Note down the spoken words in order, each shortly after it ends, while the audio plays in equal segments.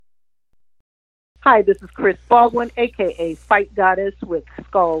Hi, this is Chris Baldwin, aka Fight Goddess with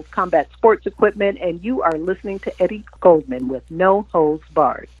Skulls Combat Sports Equipment, and you are listening to Eddie Goldman with No Holds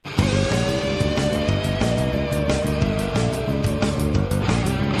Barred.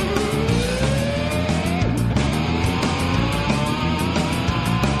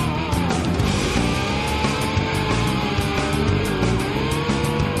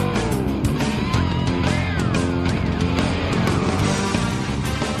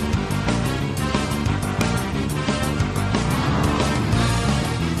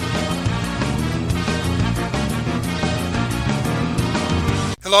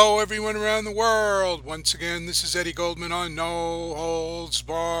 Hello, everyone around the world. Once again, this is Eddie Goldman on No Holds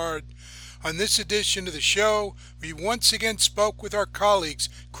Barred. On this edition of the show, we once again spoke with our colleagues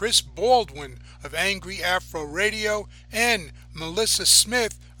Chris Baldwin of Angry Afro Radio and Melissa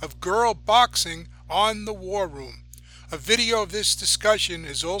Smith of Girl Boxing on the War Room. A video of this discussion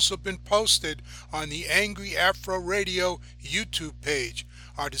has also been posted on the Angry Afro Radio YouTube page.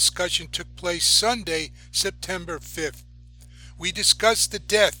 Our discussion took place Sunday, September 5th. We discussed the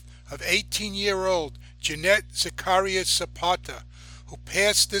death of 18-year-old Jeanette Zacharias Zapata, who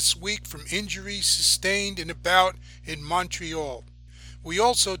passed this week from injuries sustained in a bout in Montreal. We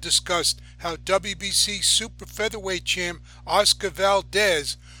also discussed how WBC super featherweight champ Oscar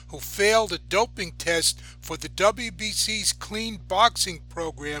Valdez, who failed a doping test for the WBC's clean boxing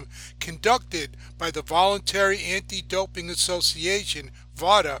program conducted by the Voluntary Anti-Doping Association,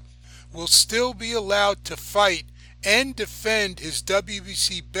 VADA, will still be allowed to fight and defend his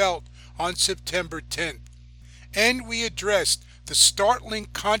WBC belt on September 10th. And we addressed the startling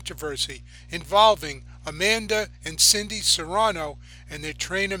controversy involving Amanda and Cindy Serrano and their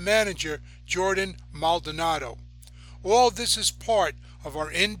trainer-manager Jordan Maldonado. All this is part of our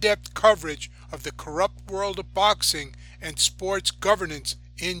in-depth coverage of the corrupt world of boxing and sports governance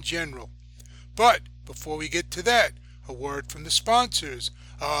in general. But before we get to that, a word from the sponsors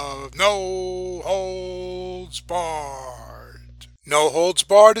of No Holds Barred. No Holds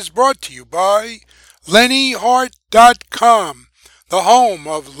Barred is brought to you by LennyHart.com, the home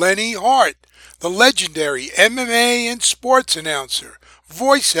of Lenny Hart, the legendary MMA and sports announcer,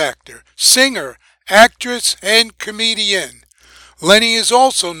 voice actor, singer, actress, and comedian. Lenny is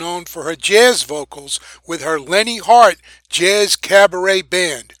also known for her jazz vocals with her Lenny Hart Jazz Cabaret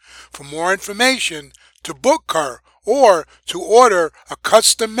Band. For more information, to book her, or to order a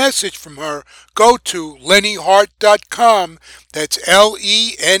custom message from her, go to LennyHart.com. That's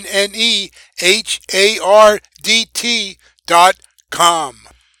LennyHart.com.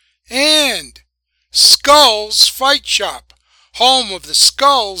 And Skulls Fight Shop, home of the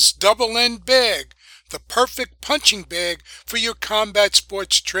Skulls Double End Bag, the perfect punching bag for your combat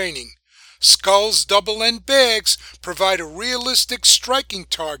sports training. Skulls Double End Bags provide a realistic striking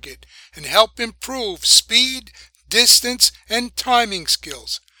target and help improve speed, distance, and timing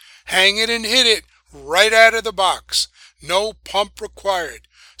skills. Hang it and hit it right out of the box. No pump required.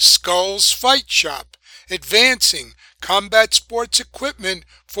 Skulls Fight Shop, advancing combat sports equipment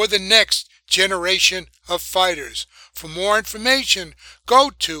for the next generation of fighters. For more information, go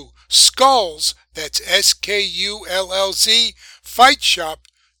to Skulls, that's SKULLZ,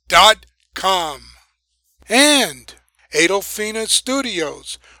 fightshop.com. And Adolfina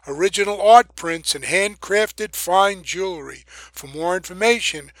Studios, original art prints and handcrafted fine jewelry. For more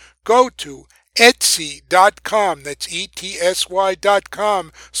information, go to Etsy.com, that's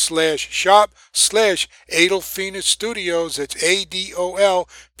Etsy.com/shop/Adolfina Studios, that's ADOLPHINA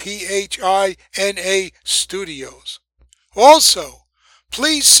Studios. Also,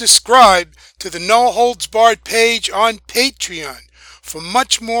 please subscribe to the No Holds Barred page on Patreon. For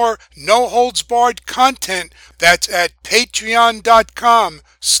much more No Holds Barred content, that's at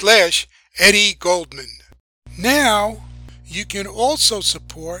patreon.com/Eddie Goldman. Now, you can also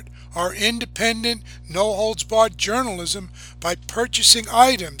support our independent No Holds Barred journalism by purchasing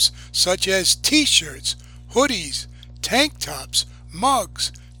items such as t-shirts, hoodies, tank tops,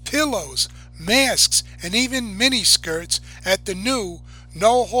 mugs, pillows, masks, and even mini skirts at the new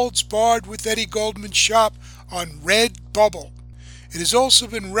No Holds Barred with Eddie Goldman shop on Redbubble. It has also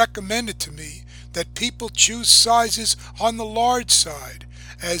been recommended to me that people choose sizes on the large side,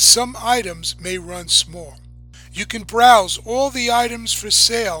 as some items may run small. You can browse all the items for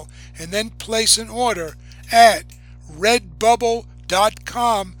sale and then place an order at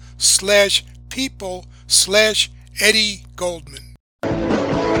redbubble.com/people/Eddie Goldman.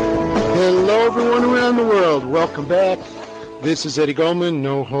 Hello, everyone around the world. Welcome back. This is Eddie Goldman,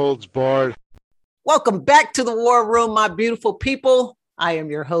 No Holds Barred. Welcome back to the War Room, my beautiful people. I am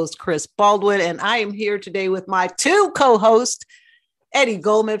your host, Chris Baldwin, and I am here today with my two co-hosts, Eddie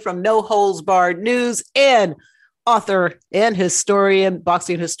Goldman from No Holds Barred News, and author and historian,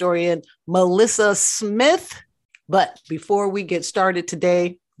 boxing historian, Melissa Smith. But before we get started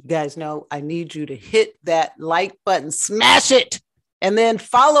today, you guys know I need you to hit that like button, smash it, and then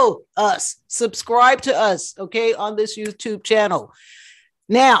follow us, subscribe to us, okay, on this YouTube channel.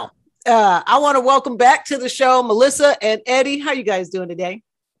 Now, I want to welcome back to the show, Melissa and Eddie. How you guys doing today?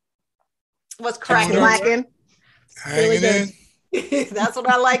 What's cracking? Hanging in. That's what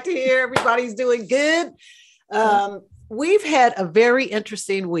I like to hear. Everybody's doing good. We've had a very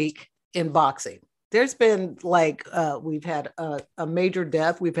interesting week in boxing. There's been we've had a major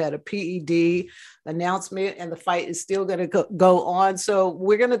death. We've had a PED announcement, and the fight is still going to go on. So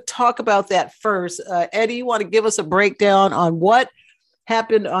we're going to talk about that first. Eddie, you want to give us a breakdown on what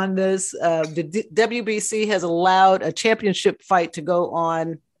happened on this? The WBC has allowed a championship fight to go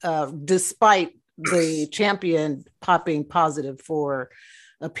on despite the champion popping positive for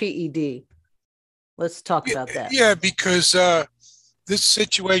a PED. Let's talk about that. Yeah, because this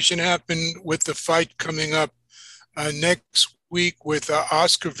situation happened with the fight coming up next week with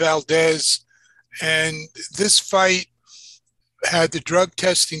Oscar Valdez. And this fight had the drug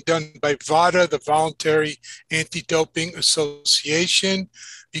testing done by VADA, the Voluntary Anti-Doping Association,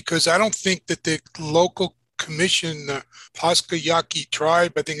 because I don't think that the local commission, the Pasca Yaqui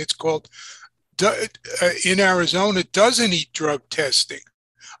tribe, I think it's called, in Arizona, does any drug testing.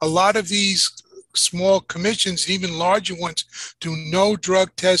 A lot of these small commissions, even larger ones, do no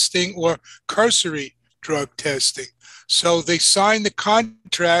drug testing or cursory drug testing. So they signed the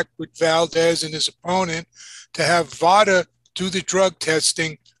contract with Valdez and his opponent to have VADA do the drug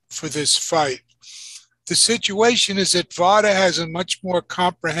testing for this fight. The situation is that VADA has a much more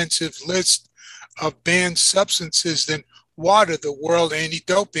comprehensive list of banned substances than WADA, the World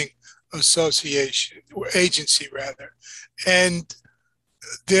Anti-Doping Association, or agency rather. And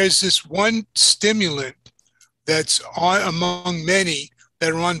there's this one stimulant that's on among many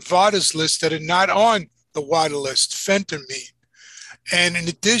that are on VADA's list that are not on the WADA list, phentermine. And in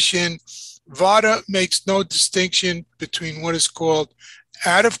addition, VADA makes no distinction between what is called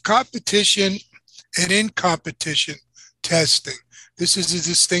out of competition and in competition testing. This is a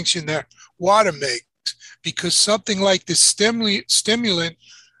distinction that WADA makes, because something like the stimulant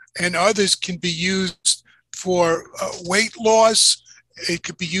and others can be used for weight loss. It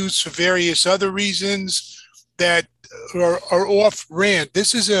could be used for various other reasons that are off-brand.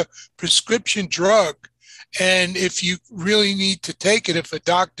 This is a prescription drug. And if you really need to take it, if a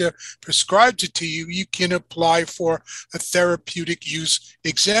doctor prescribes it to you, you can apply for a therapeutic use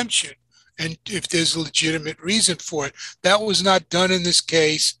exemption. And if there's a legitimate reason for it, that was not done in this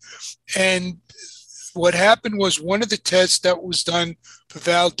case. And what happened was one of the tests that was done for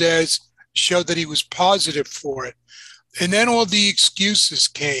Valdez showed that he was positive for it. And then all the excuses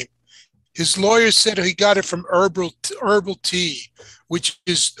came. His lawyer said he got it from herbal tea, which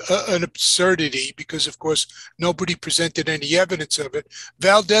is an absurdity because, of course, nobody presented any evidence of it.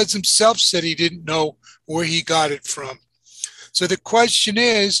 Valdez himself said he didn't know where he got it from. So the question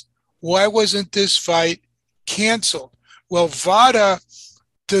is, why wasn't this fight canceled? Well, VADA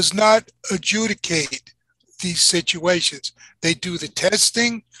does not adjudicate these situations. They do the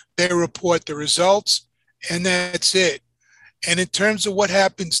testing, they report the results, and that's it. And in terms of what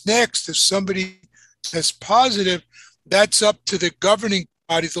happens next, if somebody tests positive, that's up to the governing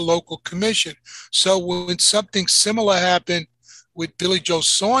body, the local commission. So when something similar happened with Billy Joe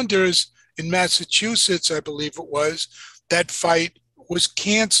Saunders in Massachusetts, I believe it was, that fight was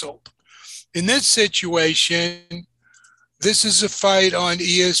canceled. In this situation, this is a fight on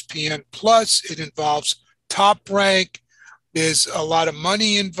ESPN Plus. It involves Top Rank. There's a lot of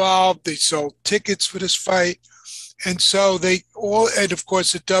money involved. They sold tickets for this fight. And so and of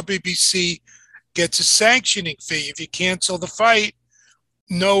course the WBC gets a sanctioning fee. If you cancel the fight,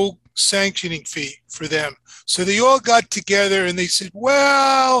 no sanctioning fee for them. So they all got together and they said,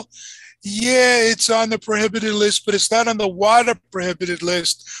 well, yeah, it's on the prohibited list, but it's not on the WADA prohibited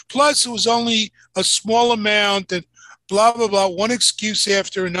list. Plus, it was only a small amount and blah, blah, blah, one excuse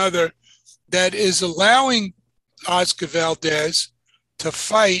after another that is allowing Oscar Valdez to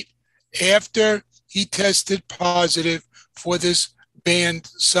fight after he tested positive for this banned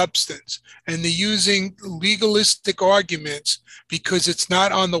substance. And they're using legalistic arguments because it's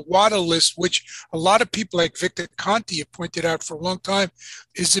not on the WADA list, which a lot of people like Victor Conti have pointed out for a long time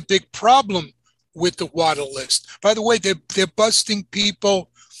is a big problem with the WADA list. By the way, they're busting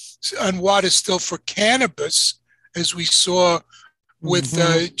people on WADA still for cannabis, as we saw with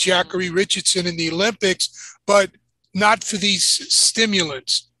Jackery Richardson in the Olympics, but not for these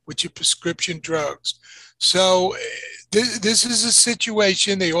stimulants. with your prescription drugs. So this is a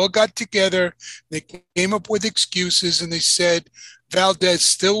situation. They all got together. They came up with excuses, and they said Valdez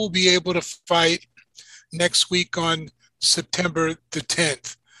still will be able to fight next week on September the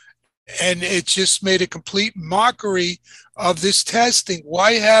 10th. And it just made a complete mockery of this testing.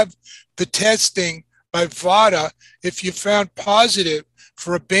 Why have the testing by VADA if you found positive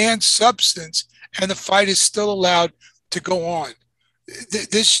for a banned substance and the fight is still allowed to go on?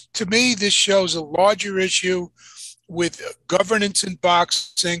 This, to me, this shows a larger issue with governance in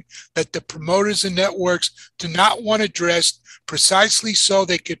boxing that the promoters and networks do not want addressed, precisely so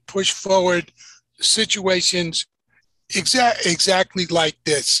they could push forward situations exactly like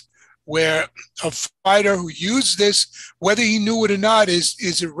this, where a fighter who used this, whether he knew it or not,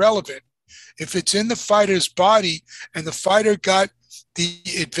 is irrelevant. If it's in the fighter's body and the fighter got the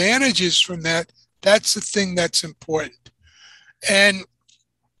advantages from that, that's the thing that's important. And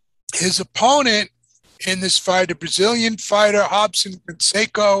his opponent in this fight, a Brazilian fighter, Robson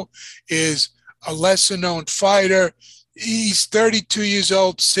Canseco, is a lesser known fighter. He's 32 years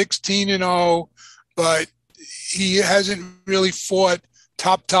old, 16-0, but he hasn't really fought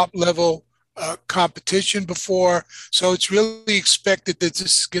top level competition before. So it's really expected that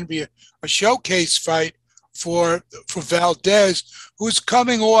this is going to be a showcase fight for Valdez, who's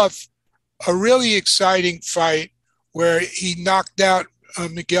coming off a really exciting fight where he knocked out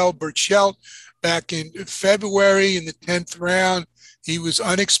Miguel Berchelt back in February in the 10th round. He was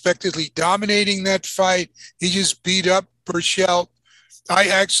unexpectedly dominating that fight. He just beat up Berchelt. I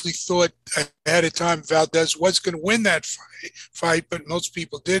actually thought ahead of time Valdez was going to win that fight, but most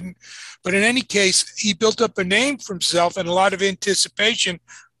people didn't. But in any case, he built up a name for himself and a lot of anticipation.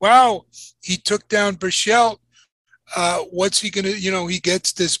 Wow, he took down Berchelt. What's he going to, he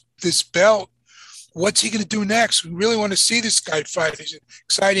gets this belt. What's he going to do next? We really want to see this guy fight. He's an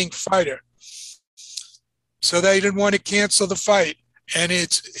exciting fighter. So they didn't want to cancel the fight. And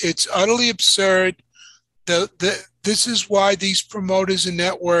it's utterly absurd. This is why these promoters and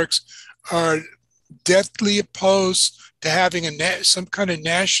networks are deathly opposed to having some kind of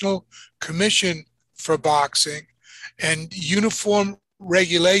national commission for boxing and uniform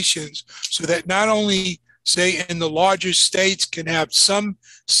regulations, so that not only, say, in the larger states can have some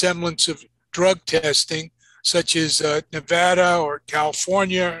semblance of drug testing, such as Nevada or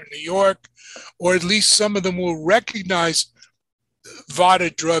California or New York, or at least some of them will recognize VADA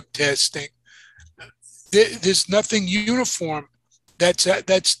drug testing. There's nothing uniform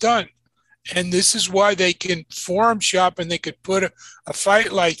that's done. And this is why they can forum shop and they could put a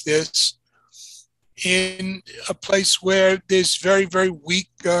fight like this in a place where there's very, very weak,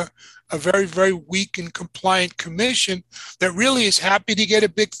 a very, very weak and compliant commission that really is happy to get a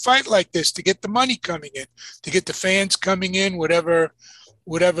big fight like this, to get the money coming in, to get the fans coming in, whatever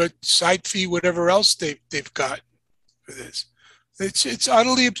site fee, whatever else they've got for this. It's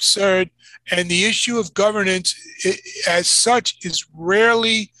utterly absurd. And the issue of governance as such is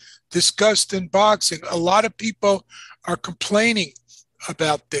rarely discussed in boxing. A lot of people are complaining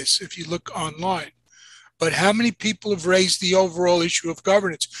about this if you look online. But how many people have raised the overall issue of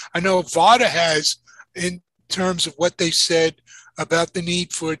governance? I know VADA has, in terms of what they said about the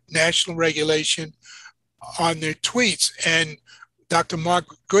need for national regulation on their tweets. And Dr. Mark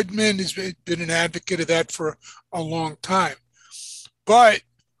Goodman has been an advocate of that for a long time. But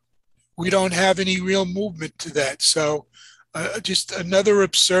we don't have any real movement to that. So just another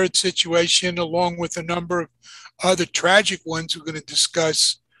absurd situation, along with a number of other tragic ones we're going to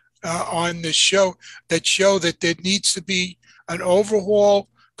discuss on this show, that show that there needs to be an overhaul,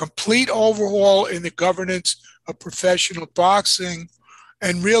 complete overhaul in the governance of professional boxing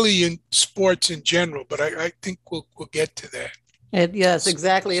and really in sports in general. But I think we'll get to that. And yes,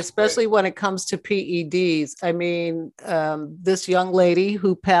 exactly. Especially when it comes to PEDs. I mean, this young lady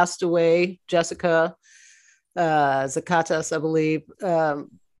who passed away, Jessica Zakatas, I believe,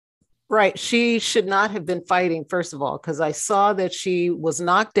 right. She should not have been fighting, first of all, because I saw that she was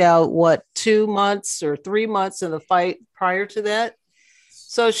knocked out, 2 months or 3 months in the fight prior to that.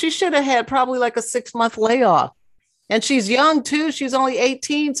 So she should have had probably like a 6-month layoff. And she's young too. She's only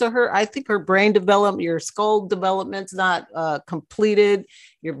 18. So I think her brain development, your skull development's not completed.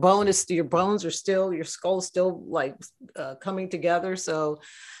 Your bones are still, your skull's still like coming together. So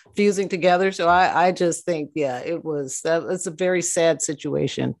fusing together. So I just think, yeah, it's a very sad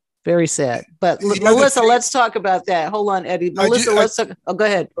situation. Very sad. But Melissa, let's talk about that. Hold on, Eddie. Melissa, let's talk. Oh, go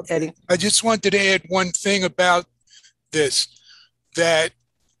ahead, Eddie. I just wanted to add one thing about this, that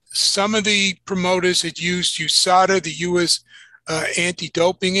some of the promoters had used USADA, the U.S.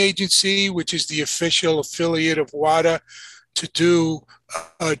 Anti-Doping Agency, which is the official affiliate of WADA, to do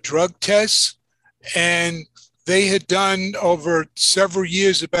drug tests, and they had done over several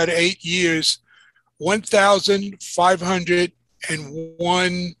years, about 8 years,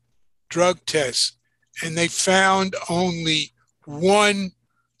 1,501 drug tests, and they found only one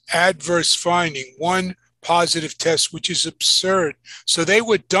adverse finding, one positive test, which is absurd. So they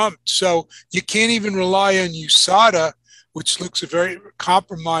were dumped. So you can't even rely on USADA, which looks very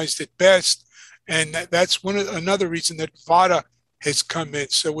compromised at best. And that's another reason that VADA has come in.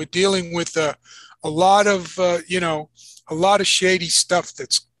 So we're dealing with a lot of, a lot of shady stuff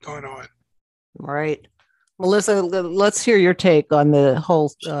that's going on. Right. Melissa, let's hear your take on the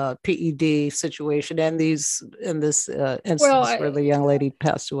whole PED situation and in this instance where the young lady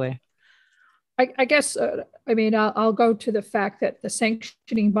passed away. I guess, I'll go to the fact that the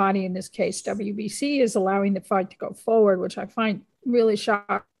sanctioning body, in this case, WBC, is allowing the fight to go forward, which I find really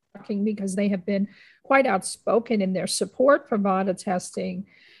shocking because they have been quite outspoken in their support for VADA testing.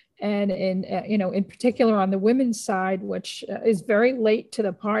 And in particular on the women's side, which is very late to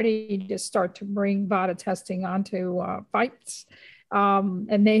the party to start to bring VADA testing onto fights.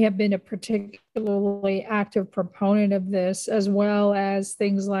 And they have been a particularly active proponent of this, as well as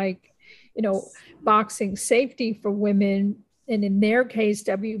things like, boxing safety for women. And in their case,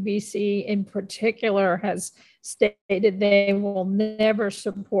 WBC in particular has stated they will never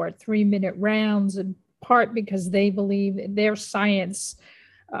support 3-minute rounds, in part because they believe their science,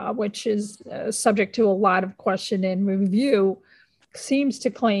 which is subject to a lot of question and review, seems to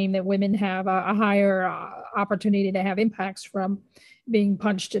claim that women have a higher opportunity to have impacts from being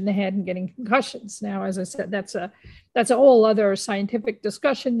punched in the head and getting concussions. Now, as I said, that's a whole other scientific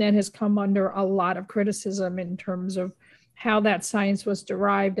discussion that has come under a lot of criticism in terms of how that science was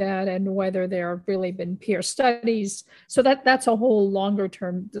derived at and whether there have really been peer studies. So that's a whole longer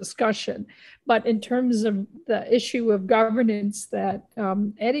term discussion. But in terms of the issue of governance that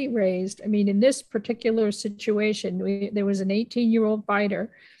Eddie raised, in this particular situation, there was an 18-year-old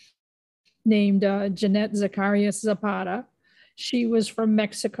fighter named Jeanette Zacarias Zapata. She was from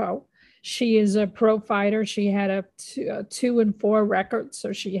Mexico. She is a pro fighter. She had a 2-4 record,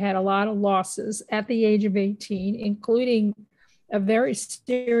 so she had a lot of losses at the age of 18, including a very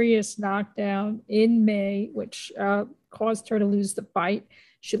serious knockdown in May, which caused her to lose the fight.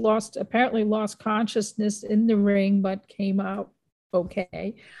 She apparently lost consciousness in the ring, but came out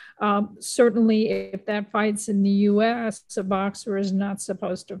okay. Certainly, if that fight's in the U.S., a boxer is not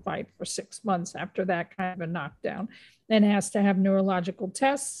supposed to fight for 6 months after that kind of a knockdown, and has to have neurological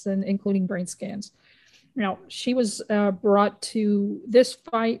tests, and including brain scans. Now, she was brought to this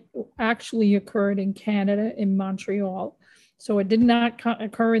fight, actually occurred in Canada, in Montreal. So it did not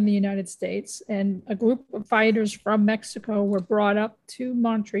occur in the United States. And a group of fighters from Mexico were brought up to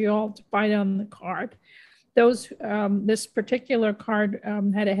Montreal to fight on the card. This particular card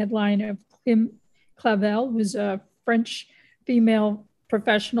had a headline of Kim Clavel, who's a French female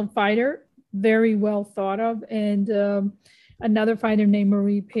professional fighter, very well thought of, and another fighter named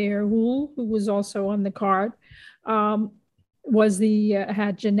Marie-Pierre Houle, who was also on the card, had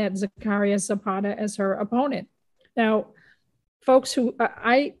Jeanette Zacarias Zapata as her opponent. Now, folks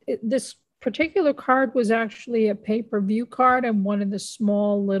this particular card was actually a pay-per-view card and one of the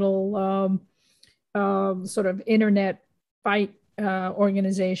small little sort of internet fight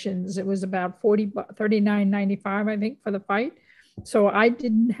organizations. It was about $39.95, I think, for the fight. So I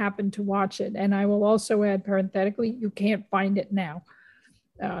didn't happen to watch it. And I will also add parenthetically, you can't find it now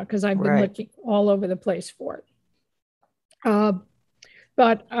because I've been looking all over the place for it.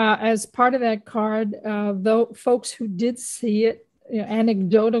 But as part of that card, though folks who did see it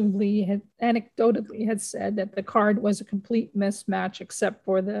anecdotally had said that the card was a complete mismatch except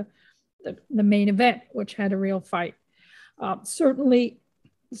for the main event, which had a real fight. Certainly,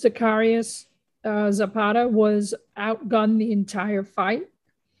 Zacarias Zapata was outgunned the entire fight.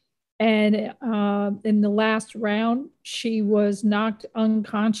 And in the last round, she was knocked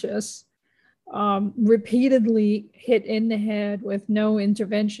unconscious, repeatedly hit in the head with no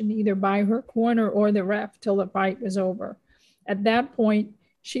intervention either by her corner or the ref till the fight was over. At that point,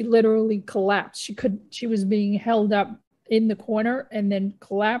 she literally collapsed. She was being held up in the corner and then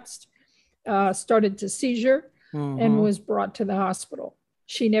collapsed, started to seizure, and was brought to the hospital.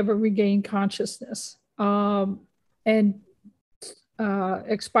 She never regained consciousness and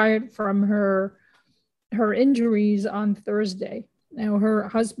expired from her injuries on Thursday. Now, her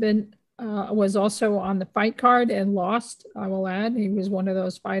husband was also on the fight card and lost, I will add. He was one of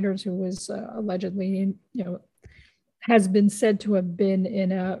those fighters who was allegedly, has been said to have been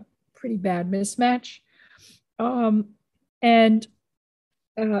in a pretty bad mismatch. And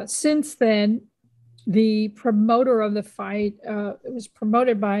since then, The promoter of the fight, it was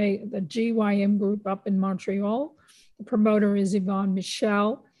promoted by the GYM group up in Montreal. The promoter is Yvon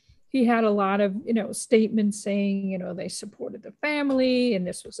Michel. He had a lot of, statements saying, they supported the family and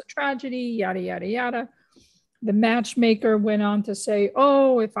this was a tragedy, yada, yada, yada. The matchmaker went on to say,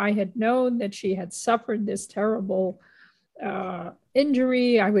 oh, if I had known that she had suffered this terrible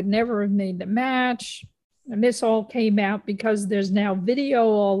injury, I would never have made the match. And this all came out because there's now video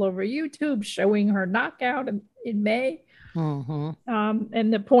all over YouTube showing her knockout in May. Mm-hmm.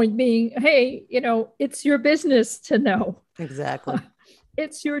 And the point being, hey, it's your business to know. Exactly.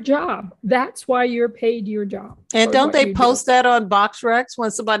 It's your job. That's why you're paid your job. And don't they post that on BoxRec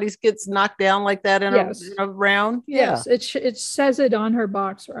when somebody gets knocked down like that in a round? Yeah. Yes, it says it on her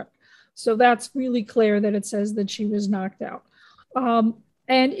BoxRec. So that's really clear that it says that she was knocked out.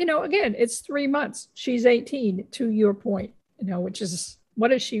 And, again, it's 3 months. She's 18, to your point, which is, what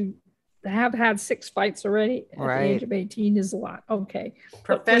does she have had 6 fights already at the age of 18 is a lot. Okay.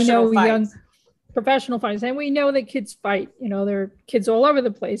 Professional fights. Professional fights. And we know that kids fight. There are kids all over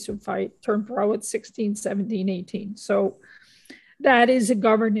the place who fight, turn pro at 16, 17, 18. So that is a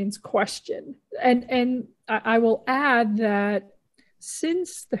governance question. And I will add that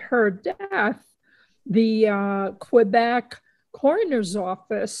since her death, the Quebec coroner's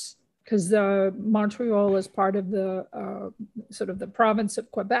office, because Montreal is part of the sort of the province of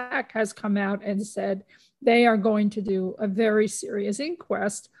Quebec, has come out and said they are going to do a very serious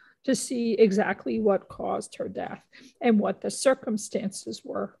inquest to see exactly what caused her death and what the circumstances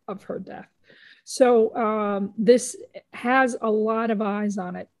were of her death. So this has a lot of eyes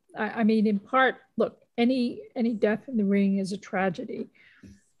on it. I mean, in part, look, any death in the ring is a tragedy,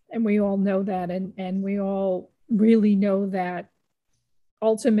 and we all know that, and we all really know that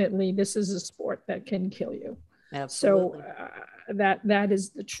ultimately this is a sport that can kill you. Absolutely. So that is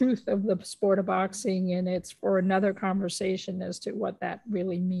the truth of the sport of boxing, and it's for another conversation as to what that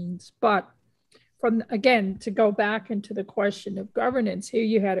really means. But to go back into the question of governance, here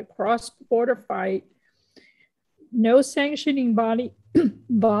you had a cross-border fight, no sanctioning body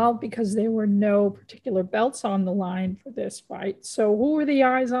involved because there were no particular belts on the line for this fight. So who were the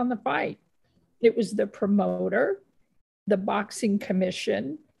eyes on the fight? It was the promoter, the boxing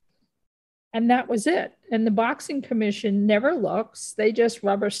commission, and that was it. And the boxing commission never looks. They just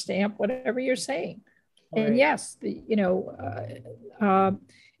rubber stamp whatever you're saying. Right. And yes, Yvon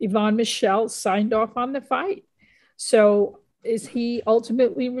Michel signed off on the fight. So is he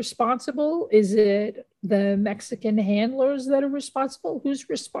ultimately responsible? Is it the Mexican handlers that are responsible? Who's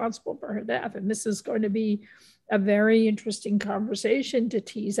responsible for her death? And this is going to be a very interesting conversation to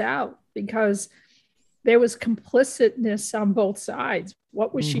tease out, because there was complicitness on both sides.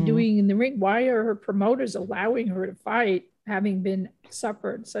 What was she doing in the ring? Why are her promoters allowing her to fight, having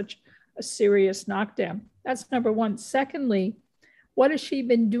suffered such a serious knockdown? That's number one. Secondly, what has she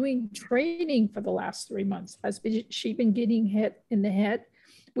been doing training for the last 3 months? Has she been getting hit in the head?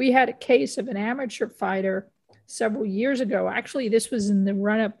 We had a case of an amateur fighter several years ago. Actually, this was in the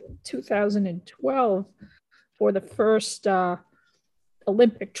run-up 2012 for the first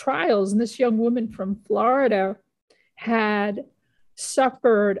Olympic trials. And this young woman from Florida had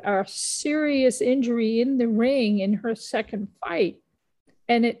suffered a serious injury in the ring in her second fight.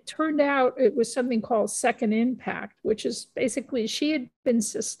 And it turned out it was something called second impact, which is basically she had been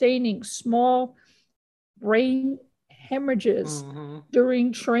sustaining small brain hemorrhages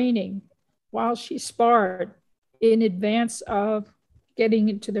during training while she sparred in advance of getting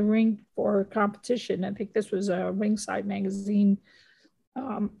into the ring for a competition. I think this was a Ringside magazine,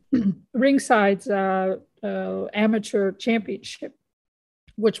 Ringside's amateur championship,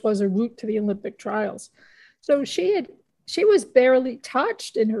 which was a route to the Olympic trials. So she was barely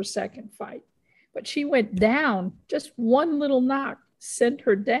touched in her second fight, but she went down. Just one little knock sent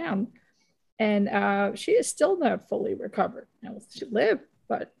her down, and she is still not fully recovered. Now, she lived,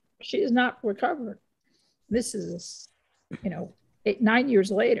 but she is not recovered. This is, 9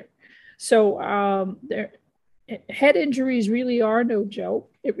 years later. So head injuries really are no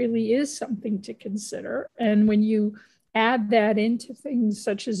joke. It really is something to consider. And when you add that into things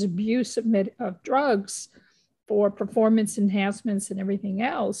such as abuse of drugs for performance enhancements and everything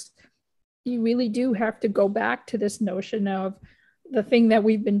else, you really do have to go back to this notion of the thing that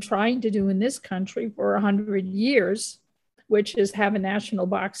we've been trying to do in this country for 100 years, which is have a national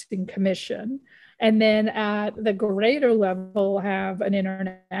boxing commission. And then at the greater level, have an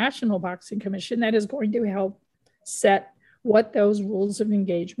international boxing commission that is going to help set what those rules of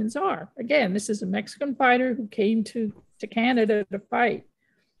engagements are. Again, this is a Mexican fighter who came to Canada to fight.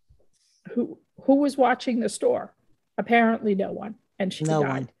 Who was watching the store? Apparently no one. And she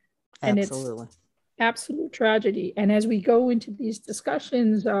died. Absolutely. absolute tragedy. And as we go into these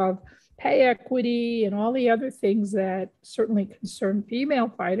discussions of pay equity and all the other things that certainly concern female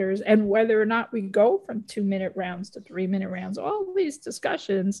fighters, and whether or not we go from 2-minute rounds to 3-minute rounds, all these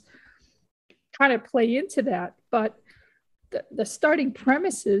discussions kind of play into that. But the starting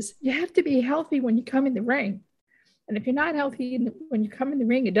premise is you have to be healthy when you come in the ring. And if you're not healthy when you come in the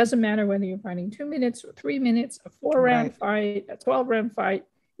ring, it doesn't matter whether you're fighting 2 minutes or 3 minutes, a 4-round fight, a 12-round fight,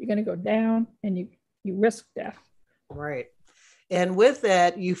 you're going to go down and you risk death. Right. And with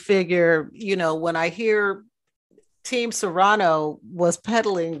that, you figure, when I hear Team Serrano was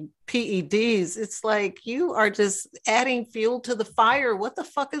peddling PEDs, it's like, you are just adding fuel to the fire. What the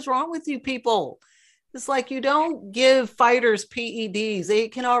fuck is wrong with you people? It's like, you don't give fighters PEDs. They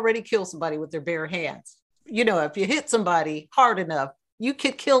can already kill somebody with their bare hands. If you hit somebody hard enough, you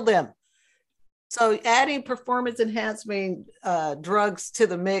could kill them. So adding performance enhancing drugs to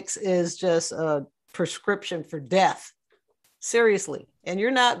the mix is just a prescription for death. Seriously. And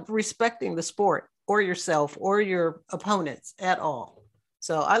you're not respecting the sport or yourself or your opponents at all.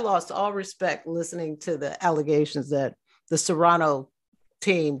 So I lost all respect listening to the allegations that the Serrano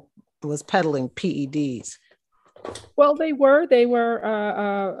team was peddling PEDs. Well, they were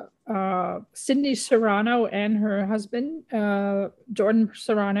Cindy Serrano and her husband, Jordan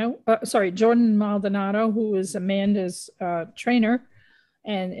Maldonado, who is Amanda's trainer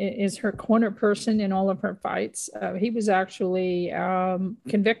and is her corner person in all of her fights. He was actually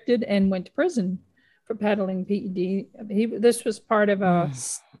convicted and went to prison for peddling PED. This was part of a...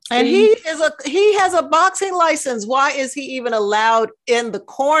 And he has a boxing license. Why is he even allowed in the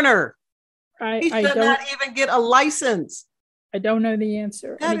corner? He should not even get a license. I don't know the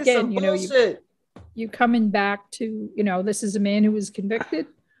answer. That and again, is some bullshit. You coming back to, this is a man who was convicted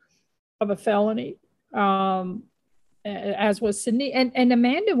of a felony, as was Cindy. And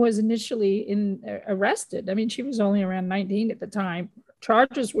Amanda was initially arrested. I mean, she was only around 19 at the time.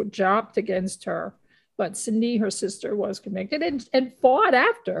 Charges were dropped against her, but Cindy, her sister, was convicted and fought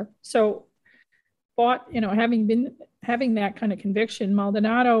after. So having that kind of conviction,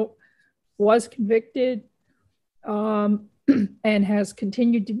 Maldonado was convicted and has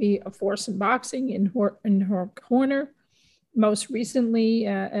continued to be a force in boxing in her corner. Most recently,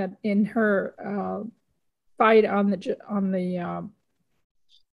 in her fight on the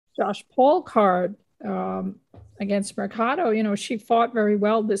Josh Paul card against Mercado, she fought very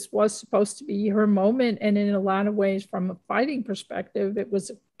well. This was supposed to be her moment, and in a lot of ways, from a fighting perspective, it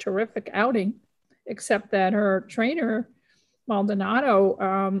was a terrific outing, except that her trainer,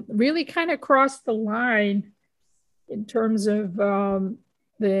 Maldonado, really kind of crossed the line in terms of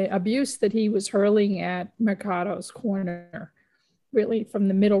the abuse that he was hurling at Mercado's corner, really from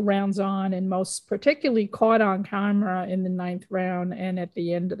the middle rounds on, and most particularly caught on camera in the 9th round and at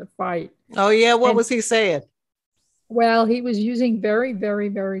the end of the fight. Oh, yeah. What was he saying? Well, he was using very, very,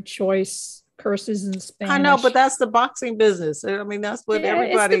 very choice curses in Spanish. I know, but that's the boxing business. I mean, that's what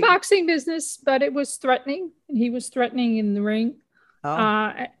everybody... It's the boxing business, but it was threatening, and he was threatening in the ring.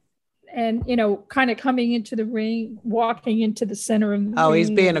 Oh. And, kind of coming into the ring, walking into the center of the ring. Oh, he's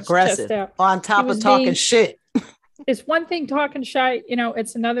being aggressive on top of talking shit. It's one thing talking shy,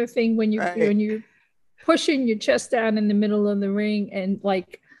 it's another thing when you're pushing your chest down in the middle of the ring, and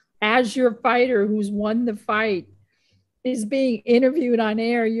like, as your fighter who's won the fight is being interviewed on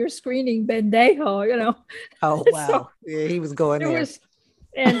air, you're screaming "Bendejo," Oh, wow. So, yeah, he was going there.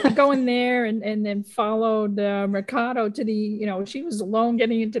 And going there and then followed Mercado to the, she was alone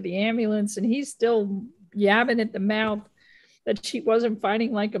getting into the ambulance, and he's still yabbing at the mouth that she wasn't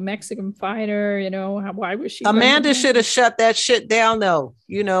fighting like a Mexican fighter. Why was she? Amanda should have shut that shit down, though.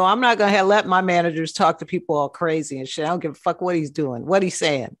 I'm not going to let my managers talk to people all crazy and shit. I don't give a fuck what he's doing, what he's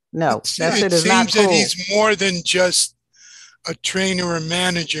saying. No, that shit is not cool. It seems that he's more than just a trainer or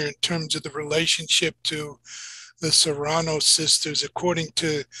manager in terms of the relationship to the Serrano sisters, according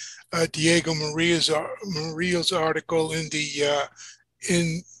to Diego Murillo's article in the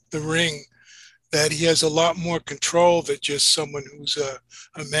ring, that he has a lot more control than just someone who's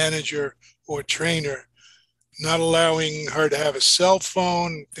a manager or trainer, not allowing her to have a cell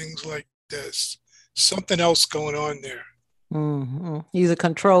phone, things like this. Something else going on there. Mm-hmm. He's a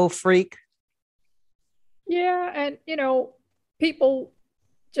control freak. Yeah, and people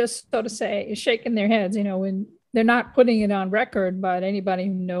just sort of shaking their heads, when they're not putting it on record, but anybody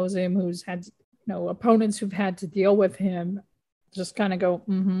who knows him, who's had, opponents who've had to deal with him, just kind of go,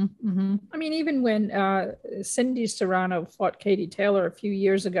 mm-hmm, mm-hmm. I mean, even when Cindy Serrano fought Katie Taylor a few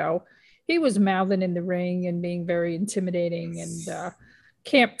years ago, he was mouthing in the ring and being very intimidating. And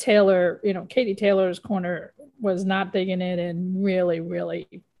Camp Taylor, Katie Taylor's corner was not digging it, and really,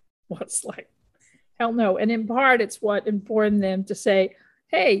 really was like hell no. And in part, it's what informed them to say,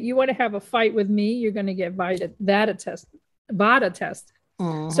 hey, you want to have a fight with me? You're going to get VADA tested.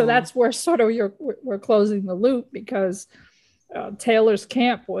 So that's where sort of we're closing the loop, because Taylor's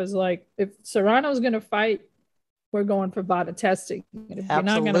camp was like, if Serrano's going to fight, we're going for VADA testing. And if you're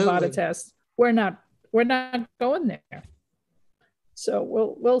not going to VADA test, we're not going there. So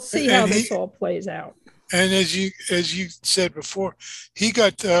we'll see how this all plays out. And as you said before,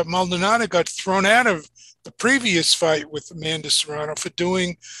 Maldonado got thrown out of the previous fight with Amanda Serrano for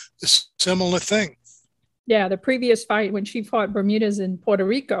doing a similar thing. Yeah, the previous fight when she fought Bermudez in Puerto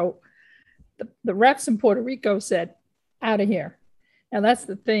Rico, the refs in Puerto Rico said, out of here. And that's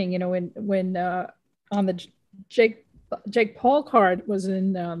the thing, when on the Jake Paul card was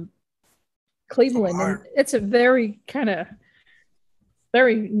in Cleveland, and it's a very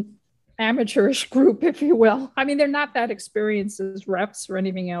very amateurish group, if you will. I mean, they're not that experienced as refs or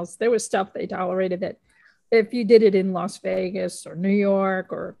anything else. There was stuff they tolerated that if you did it in Las Vegas or New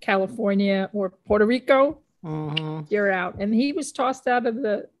York or California or Puerto Rico, you're out. And he was tossed out of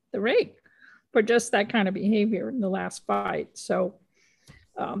the ring for just that kind of behavior in the last fight. So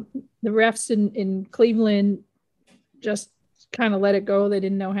the refs in Cleveland just kind of let it go. They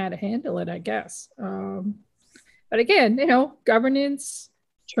didn't know how to handle it, I guess. But again, governance,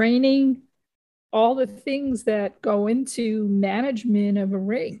 training, all the things that go into management of a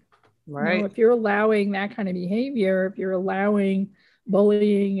ring. Right. If you're allowing that kind of behavior, if you're allowing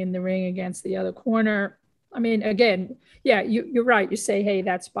bullying in the ring against the other corner, I mean, again, yeah, you're right. You say, hey,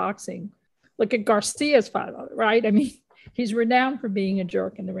 that's boxing. Look at Garcia's father, right? I mean, he's renowned for being a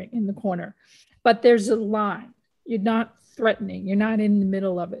jerk in the ring, in the corner. But there's a line. You're not threatening. You're not in the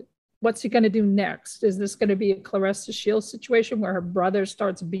middle of it. What's he going to do next? Is this going to be a Claressa Shields situation where her brother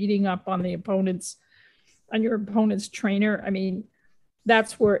starts beating up on your opponent's trainer? I mean,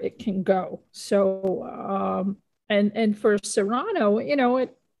 that's where it can go. So, and for Serrano,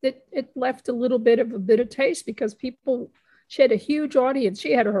 it left a little bit of a bitter taste, because she had a huge audience.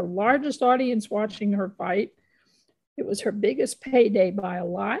 She had her largest audience watching her fight. It was her biggest payday by a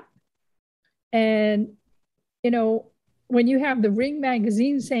lot. And, when you have the Ring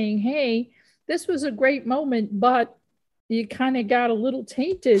magazine saying, hey, this was a great moment, but you kind of got a little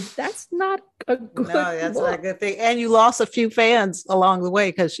tainted, that's not a good No, that's look. not a good thing. And you lost a few fans along the way,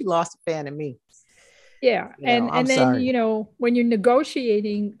 because she lost a fan in me. Yeah. And then, sorry. When you're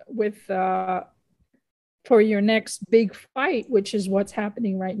negotiating with for your next big fight, which is what's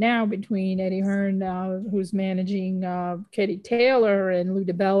happening right now between Eddie Hearn, who's managing Katie Taylor, and Lou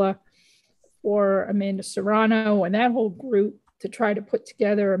DiBella, or Amanda Serrano, and that whole group, to try to put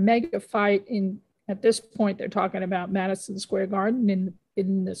together a mega fight at this point, they're talking about Madison Square Garden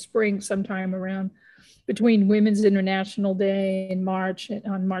in the spring, sometime around between Women's International Day in March,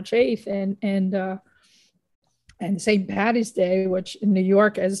 on March 8th, and St. Patty's Day, which in New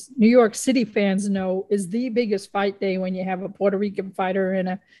York, as New York City fans know, is the biggest fight day, when you have a Puerto Rican fighter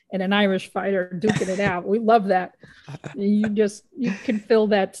and an Irish fighter duking it out. We love that. You can fill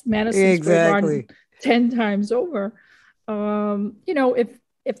that Madison Square Garden 10 times over.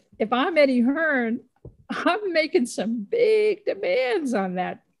 If I'm Eddie Hearn, I'm making some big demands on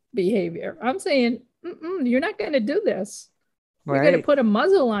that behavior. I'm saying, you're not going to do this. Right. You're going to put a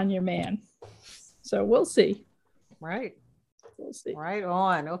muzzle on your man. So we'll see. Right. We'll see. Right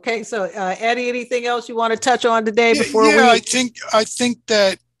on. Okay. So Eddie, anything else you want to touch on today before we? I think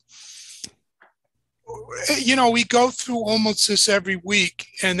that, we go through almost this every week,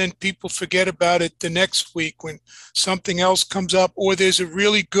 and then people forget about it the next week when something else comes up, or there's a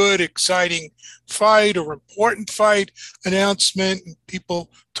really good, exciting fight or important fight announcement, and people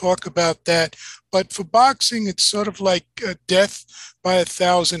talk about that. But for boxing, it's sort of like death by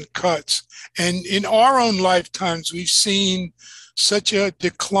 1,000 cuts. And in our own lifetimes, we've seen such a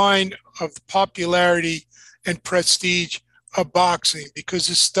decline of the popularity and prestige of boxing, because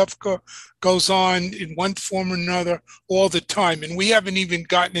this stuff goes on in one form or another all the time. And we haven't even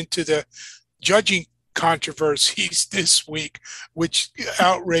gotten into the judging controversies this week, which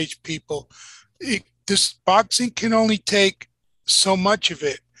outrage people. This boxing can only take so much of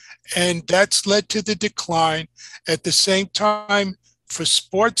it. And that's led to the decline. At the same time, for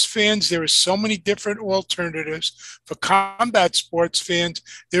sports fans, there are so many different alternatives. For combat sports fans,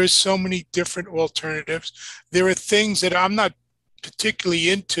 there are so many different alternatives. There are things that I'm not particularly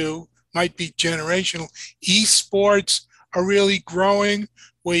into, might be generational. Esports are really growing,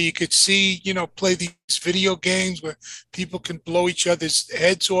 where you could see, play these video games where people can blow each other's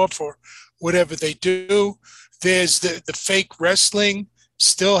heads off or whatever they do. There's the fake wrestling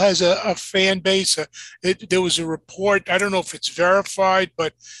still has a fan base. There was a report, I don't know if it's verified,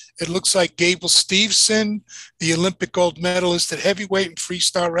 but it looks like Gable Steveson, the Olympic gold medalist at heavyweight in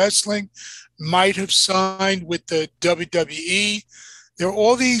freestyle wrestling, might have signed with the WWE. There are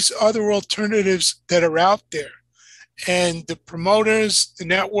all these other alternatives that are out there. And the promoters, the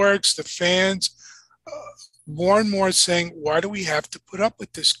networks, the fans, more and more saying, why do we have to put up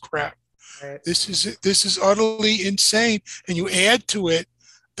with this crap? Right. This is utterly insane. And you add to it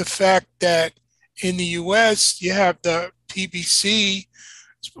the fact that in the US, you have the PBC,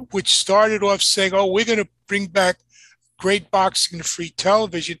 which started off saying, oh, we're going to bring back great boxing to free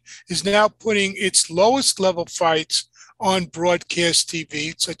television, is now putting its lowest level fights on broadcast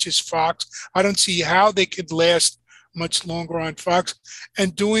TV, such as Fox. I don't see how they could last much longer on Fox,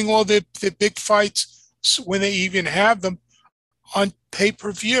 and doing all the big fights when they even have them on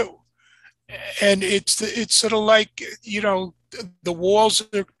pay-per-view. And it's sort of like, you know, the walls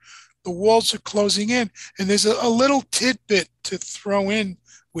are closing in. And there's a little tidbit to throw in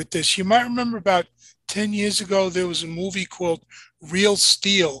with this. You might remember about 10 years ago, there was a movie called Real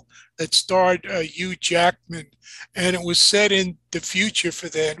Steel that starred Hugh Jackman, and it was set in the future for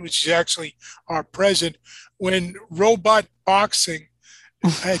then, which is actually our present, when robot boxing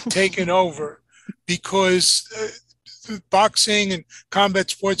had taken over, because boxing and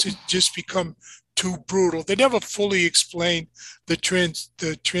combat sports had just become too brutal. They never fully explained the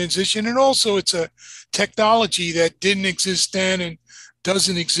transition, and also it's a technology that didn't exist then and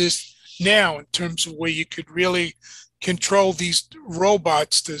doesn't exist now in terms of where you could really control these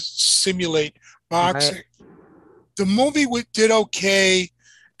robots to simulate boxing. Right. The movie did okay,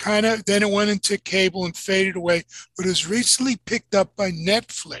 kind of, then it went into cable and faded away, but it was recently picked up by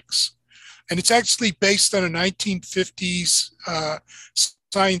Netflix. And it's actually based on a 1950s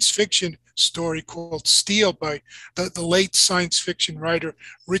science fiction story called Steel by the late science fiction writer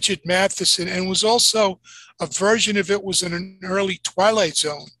Richard Matheson, and was also a version of it was in an early Twilight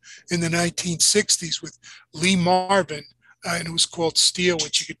Zone in the 1960s with Lee Marvin, and it was called Steel,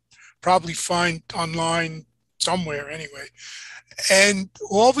 which you could probably find online somewhere anyway. And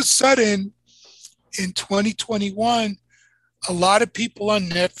all of a sudden, in 2021, a lot of people on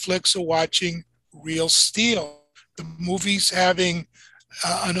Netflix are watching Real Steel. The movie's having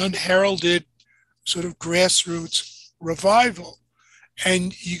an unheralded sort of grassroots revival.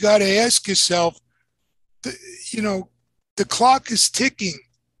 And you got to ask yourself, you know, the clock is ticking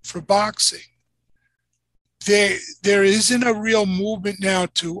for boxing. There isn't a real movement now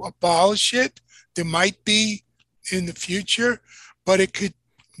to abolish it. There might be in the future, but it could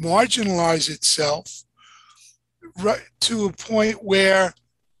marginalize itself right to a point where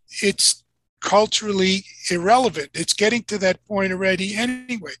it's culturally irrelevant. It's getting to that point already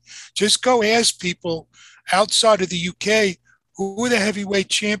anyway. Just go ask people outside of the UK who are the heavyweight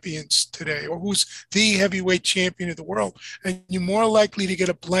champions today, or who's the heavyweight champion of the world, and you're more likely to get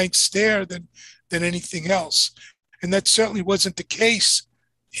a blank stare than anything else. And that certainly wasn't the case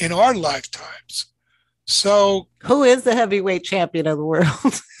in our lifetimes. So who is the heavyweight champion of the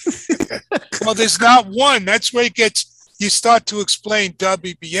world? Well, there's not one. That's where you start to explain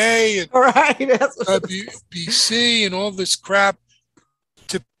WBA and right. WBC and all this crap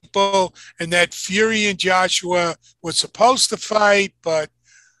to people, and that Fury and Joshua were supposed to fight, but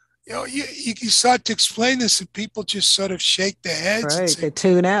you know, you start to explain this and people just sort of shake their heads. Right, and say, they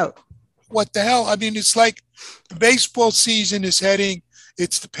tune out. What the hell? I mean, it's like the baseball season is heading,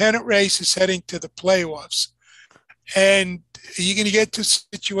 it's the pennant race is heading to the playoffs. And you're going to get to a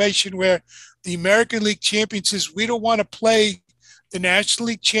situation where the American League champion says, we don't want to play the National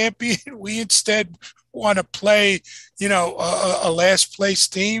League champion. We instead want to play, you know, a last place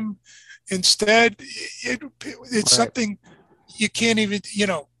team. Instead, it's right. Something you can't even, you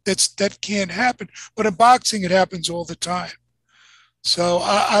know, that can't happen. But in boxing, it happens all the time. So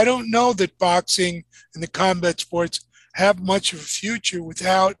I don't know that boxing and the combat sports have much of a future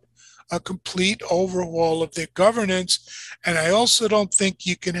without a complete overhaul of their governance. And I also don't think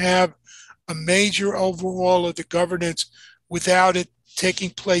you can have a major overhaul of the governance without it taking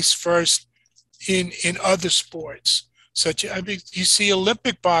place first in other sports. I mean, you see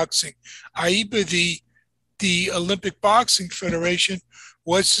Olympic boxing. AIBA, the Olympic Boxing Federation,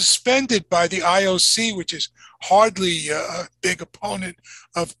 was suspended by the IOC, which is hardly a big opponent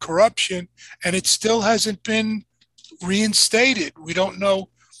of corruption, and it still hasn't been reinstated. We don't know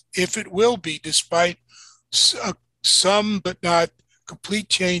if it will be, despite some but not complete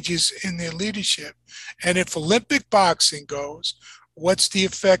changes in their leadership. And if Olympic boxing goes, what's the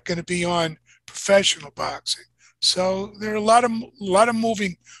effect going to be on professional boxing? So there are a lot of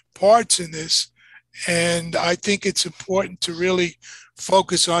moving parts in this, And I think it's important to really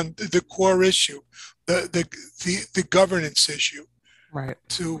focus on the core issue, the governance issue, Right.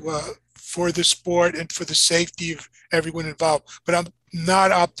 For the sport and for the safety of everyone involved. But I'm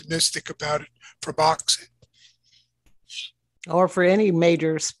not optimistic about it for boxing. Or for any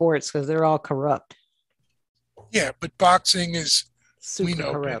major sports, because they're all corrupt. Yeah, but boxing is Super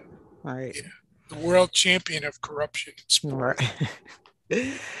corrupt. Right. The world champion of corruption in sport.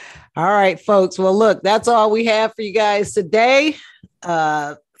 Right. All right, folks. Well, look, that's all we have for you guys today.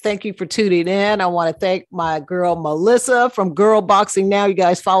 Thank you for tuning in. I want to thank my girl, Melissa from Girl Boxing Now. You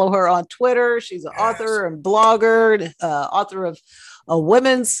guys follow her on Twitter. She's an author and blogger, author of a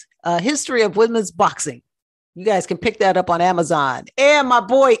women's history of women's boxing. You guys can pick that up on Amazon. And my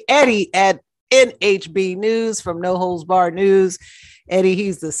boy, Eddie at NHB News from No Holds Barred News. Eddie,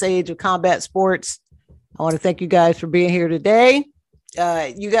 he's the sage of combat sports. I want to thank you guys for being here today.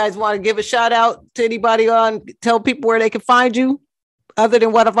 You guys want to give a shout out to anybody tell people where they can find you other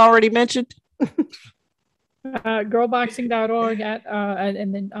than what I've already mentioned? Girlboxing.org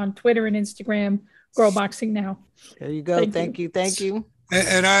and then on Twitter and Instagram, Girlboxing Now. There you go. Thank you. Thank you.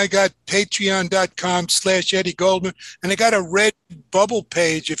 And I got patreon.com/Eddie Goldman. And I got a Red Bubble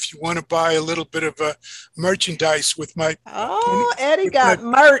page if you want to buy a little bit of merchandise with my. Oh, Eddie got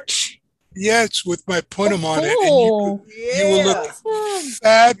merch. Yes, with my Punim on it. Cool. And you will look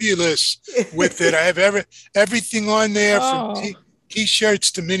fabulous with it. I have everything on there from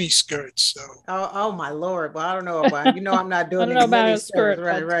T-shirts to mini skirts. So. Oh my Lord! Well, I don't know about I'm not doing I don't know about mini a skirt.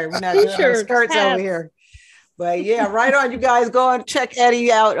 Right. We're not doing skirts over here. But yeah, right on. You guys go and check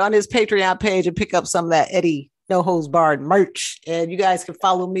Eddie out on his Patreon page and pick up some of that Eddie No Holds Barred merch. And you guys can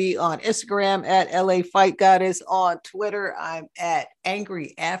follow me on Instagram at LA Fight Goddess. On Twitter, I'm at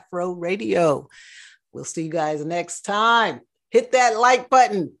Angry Afro Radio. We'll see you guys next time. Hit that like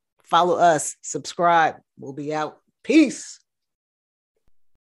button. Follow us. Subscribe. We'll be out. Peace.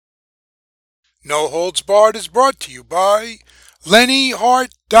 No Holds Barred is brought to you by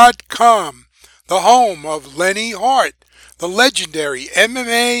LennyHart.com, the home of Lenny Hart, the legendary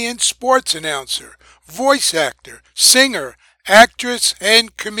MMA and sports announcer, voice actor, singer, actress,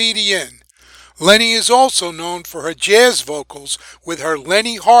 and comedian. Lenny is also known for her jazz vocals with her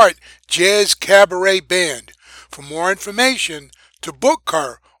Lenny Hart Jazz Cabaret Band. For more information, to book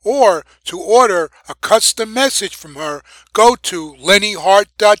her, or to order a custom message from her, go to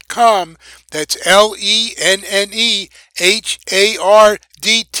LennyHart.com. That's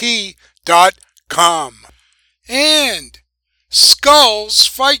LennyHart.com. And Skulls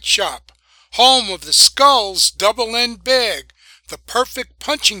Fight Shop, home of the Skulls Double End Bag, the perfect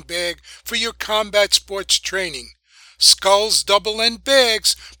punching bag for your combat sports training. Skulls Double End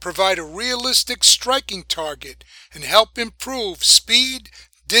Bags provide a realistic striking target and help improve speed,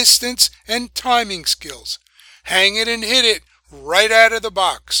 distance, and timing skills. Hang it and hit it right out of the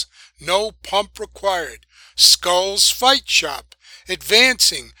box. No pump required. Skulls Fight Shop,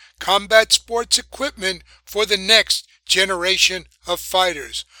 advancing combat sports equipment for the next generation of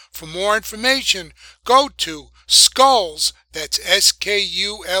fighters. For more information, go to Skulls, that's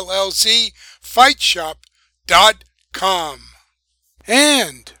SKULLZ, fightshop.com.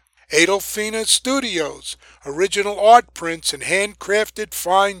 And Adolfina Studios, original art prints and handcrafted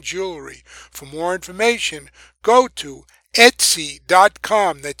fine jewelry. For more information, go to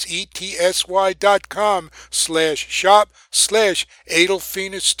Etsy.com, that's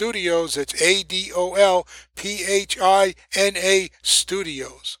ETSY.com/shop/Adolfina Studios, that's ADOLPHINA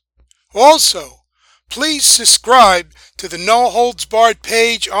Studios. Also, please subscribe to the No Holds Barred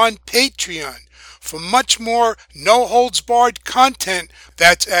page on Patreon for much more No Holds Barred content.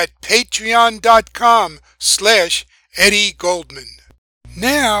 That's at patreon.com/Eddie Goldman.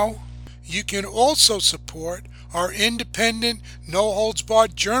 Now, you can also support our independent No Holds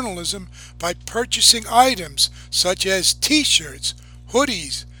Barred journalism by purchasing items such as t-shirts,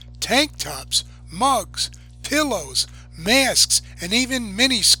 hoodies, tank tops, mugs, pillows, masks, and even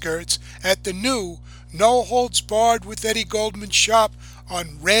mini skirts at the new No Holds Barred with Eddie Goldman shop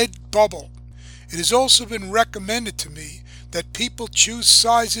on Redbubble. It has also been recommended to me that people choose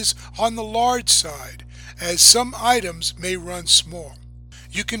sizes on the large side, as some items may run small.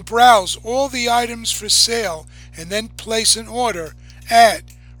 You can browse all the items for sale and then place an order at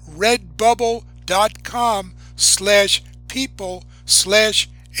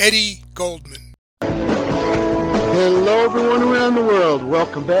redbubble.com/people/Eddie Goldman. Hello, everyone around the world.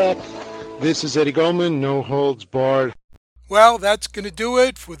 Welcome back. This is Eddie Goldman, No Holds Barred. Well, that's going to do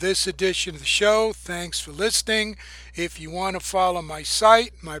it for this edition of the show. Thanks for listening. If you want to follow my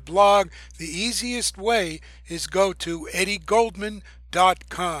site, my blog, the easiest way is go to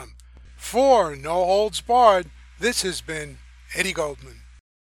eddiegoldman.com. For No Holds Barred, this has been Eddie Goldman.